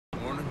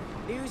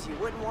News you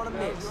wouldn't want to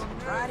miss.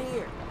 Right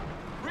here.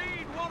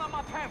 Read one of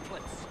my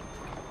pamphlets.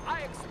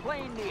 I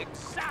explain the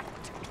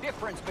exact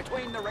difference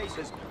between the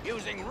races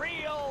using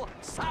real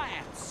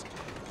science.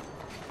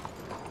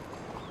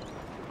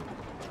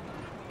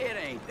 It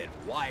ain't that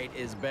white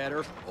is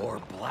better or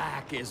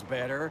black is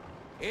better.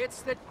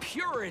 It's that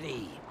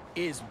purity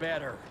is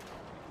better.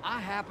 I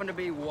happen to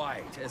be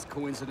white, as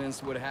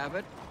coincidence would have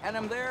it, and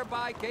am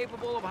thereby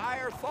capable of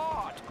higher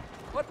thought.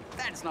 But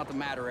that's not the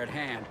matter at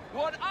hand.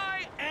 What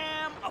I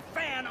am a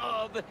fan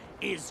of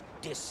is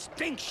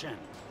distinction.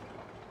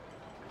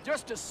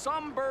 Just as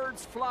some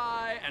birds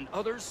fly and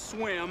others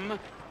swim,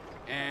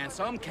 and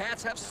some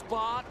cats have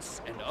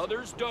spots and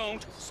others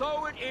don't,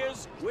 so it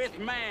is with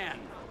man.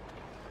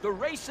 The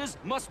races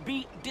must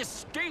be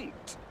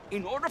distinct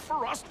in order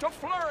for us to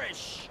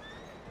flourish.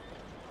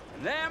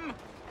 And them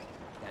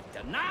that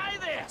deny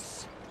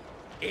this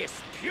is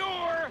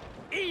pure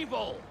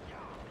evil.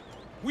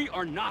 We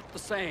are not the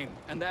same,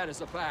 and that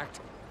is a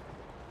fact.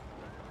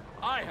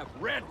 I have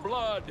red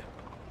blood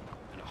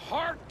and a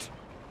heart,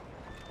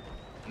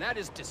 and that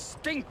is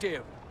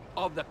distinctive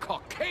of the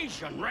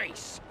Caucasian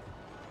race.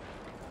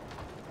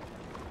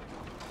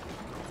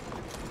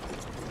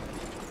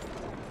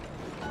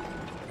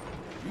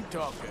 You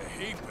talk a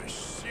heap of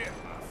shit,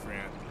 my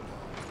friend.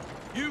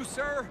 You,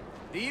 sir,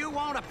 do you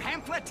want a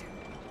pamphlet?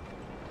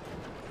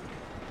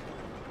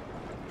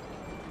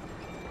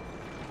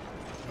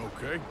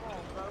 Okay.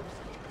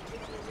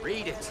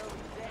 Read it.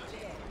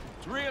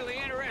 It's really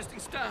interesting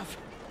stuff.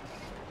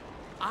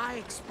 I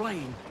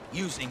explain,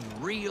 using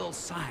real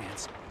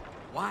science,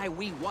 why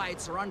we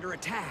whites are under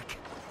attack,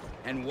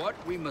 and what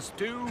we must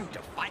do to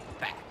fight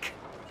back.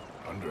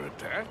 Under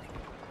attack?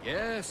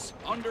 Yes,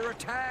 under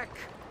attack.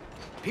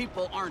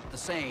 People aren't the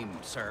same,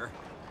 sir.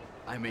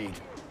 I mean,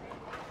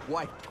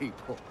 white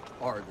people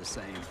are the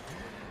same.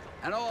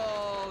 And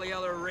all the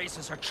other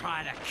races are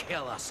trying to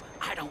kill us.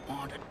 I don't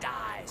want to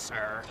die,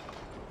 sir.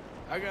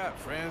 I got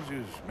friends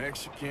who's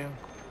Mexican,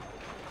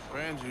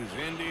 friends who's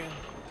Indian.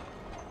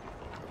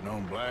 I've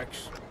known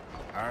blacks,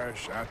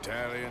 Irish,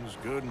 Italians,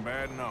 good and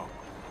bad and all.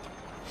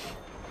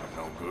 I've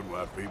known good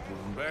white people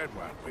and bad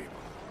white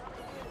people.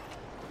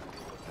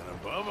 And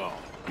above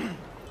all,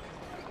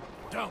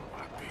 dumb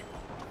white people.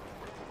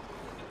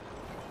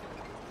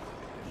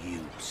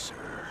 You,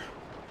 sir,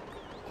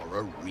 are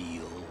a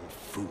real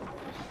fool.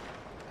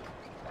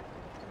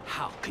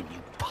 How can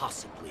you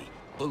possibly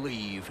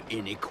believe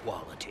in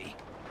equality?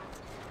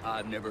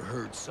 I've never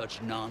heard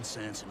such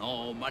nonsense in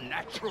all my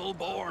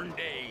natural-born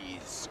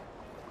days.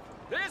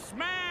 This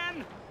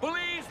man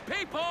believes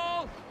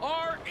people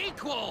are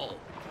equal.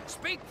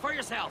 Speak for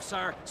yourself,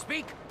 sir.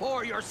 Speak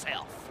for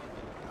yourself.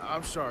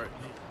 I'm sorry,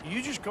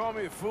 you just call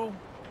me a fool?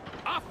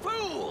 A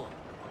fool!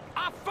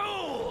 A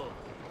fool!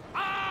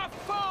 A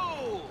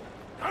fool!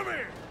 Come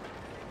here!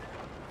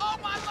 Oh,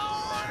 my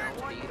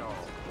Lord!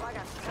 Well, I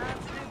got some time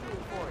to do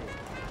for you.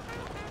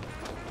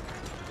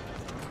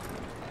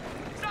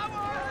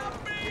 Someone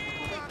help me!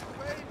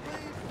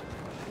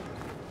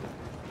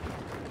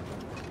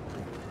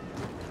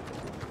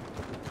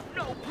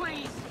 No,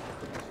 please!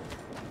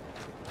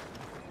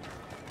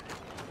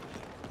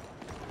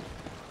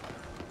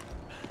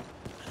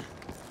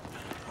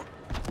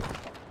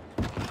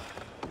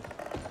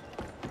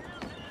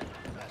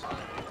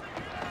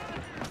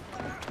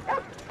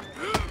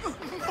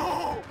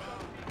 No!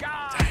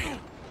 God! Damn!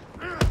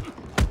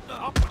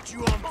 I'll put you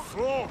on the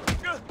floor!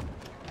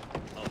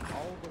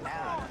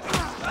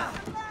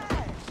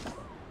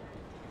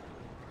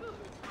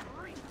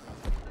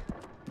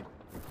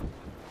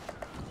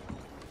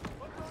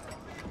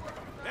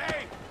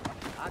 Hey!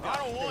 I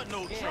don't want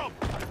no trouble!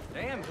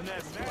 Damn, And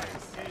that's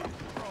nice.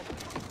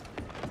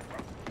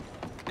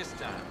 This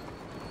time.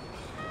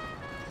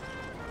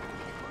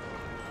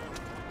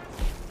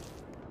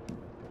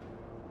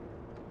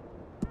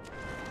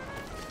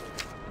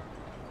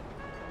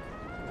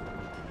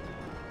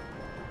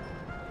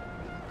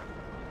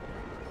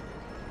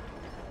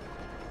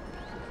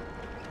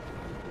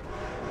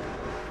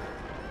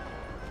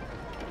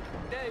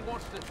 Daddy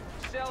wants to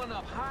sell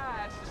enough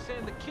hides to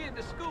send the kid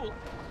to school.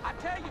 I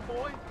tell you,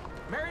 boy,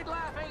 married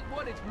life ain't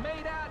what it's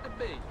made out to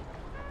be.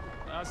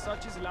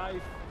 Such is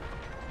life.